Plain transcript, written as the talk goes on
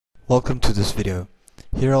Welcome to this video.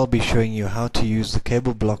 Here I'll be showing you how to use the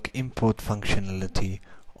cable block import functionality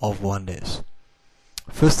of Wonders.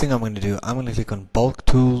 First thing I'm going to do, I'm going to click on Bulk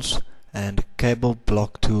Tools and Cable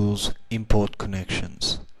Block Tools Import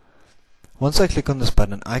Connections. Once I click on this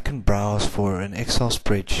button, I can browse for an Excel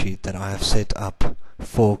spreadsheet that I have set up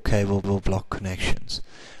for cable block connections.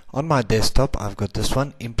 On my desktop I've got this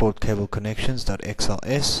one, import cable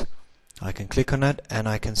connections.xls. I can click on it and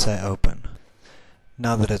I can say open.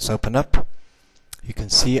 Now that it's opened up, you can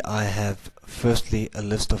see I have firstly a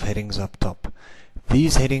list of headings up top.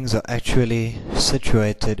 These headings are actually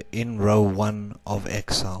situated in row 1 of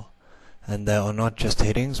Excel, and they are not just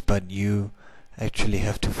headings, but you actually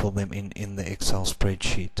have to fill them in the Excel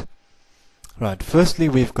spreadsheet. Right, firstly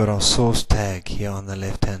we've got our source tag here on the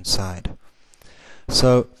left hand side.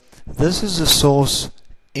 So this is the source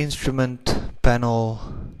instrument panel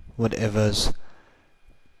whatever's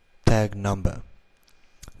tag number.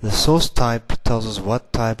 The source type tells us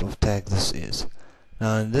what type of tag this is.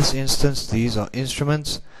 Now in this instance these are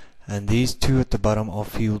instruments, and these two at the bottom are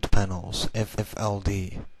field panels,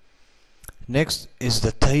 FFLD. Next is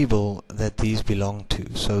the table that these belong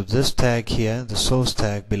to. So this tag here, the source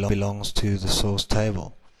tag, belongs to the source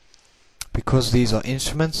table. Because these are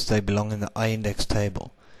instruments, they belong in the iIndex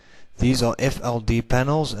table. These are FLD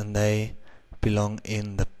panels and they belong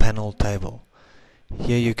in the panel table.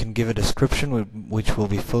 Here you can give a description which will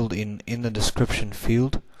be filled in the description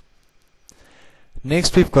field.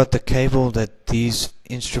 Next we've got the cable that these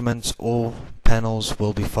instruments or panels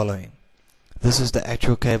will be following. This is the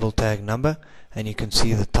actual cable tag number, and you can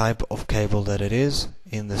see the type of cable that it is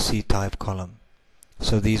in the C-type column.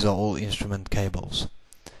 So these are all instrument cables.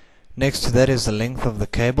 Next to that is the length of the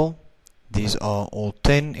cable. These are all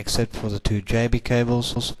 10 except for the two JB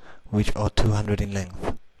cables, which are 200 in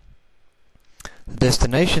length. The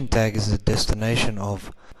destination tag is the destination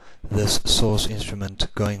of this source instrument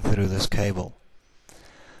going through this cable.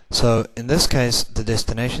 So in this case the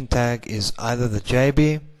destination tag is either the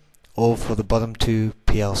JB or for the bottom two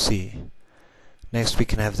PLC. Next we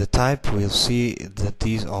can have the type. We'll see that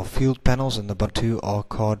these are field panels and the bottom two are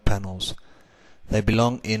card panels. They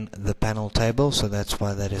belong in the panel table, so that's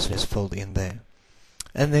why that is filled in there.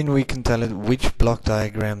 And then we can tell it which block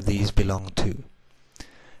diagram these belong to.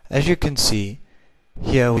 As you can see,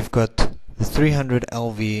 here we've got the 300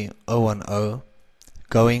 LV010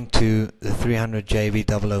 going to the 300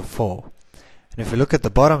 JB004. And if we look at the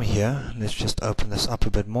bottom here, let's just open this up a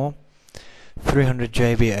bit more. 300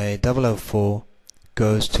 JBA004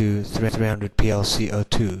 goes to 300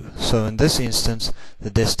 PLC02. So in this instance, the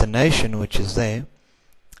destination, which is there,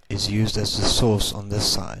 is used as the source on this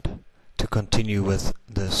side to continue with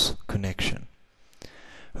this connection.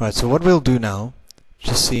 Right, so what we'll do now,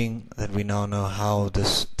 just seeing that we now know how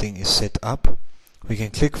this thing is set up, we can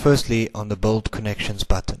click firstly on the Build Connections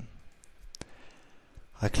button.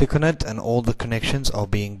 I click on it and all the connections are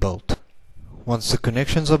being built. Once the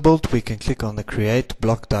connections are built, we can click on the Create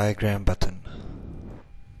Block Diagram button.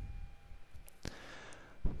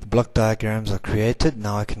 The block diagrams are created.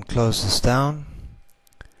 Now I can close this down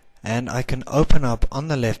and I can open up on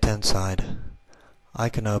the left hand side, I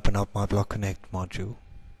can open up my Block Connect module.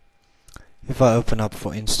 If I open up,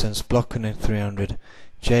 for instance, Block Connect 300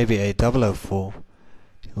 JBA004,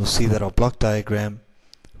 you'll see that our block diagram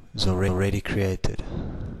is already created.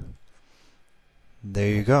 There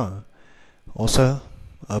you go. Also,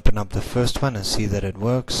 open up the first one and see that it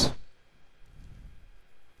works.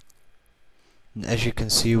 And as you can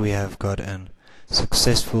see, we have got a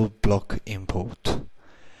successful block import.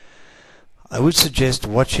 I would suggest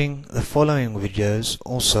watching the following videos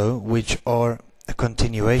also, which are a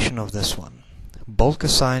continuation of this one. Bulk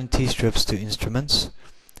assign T-strips to instruments,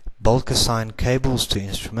 bulk assign cables to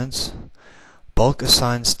instruments, bulk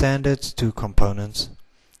assign standards to components,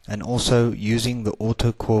 and also using the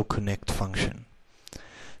auto core connect function.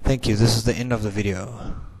 Thank you. This is the end of the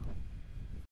video.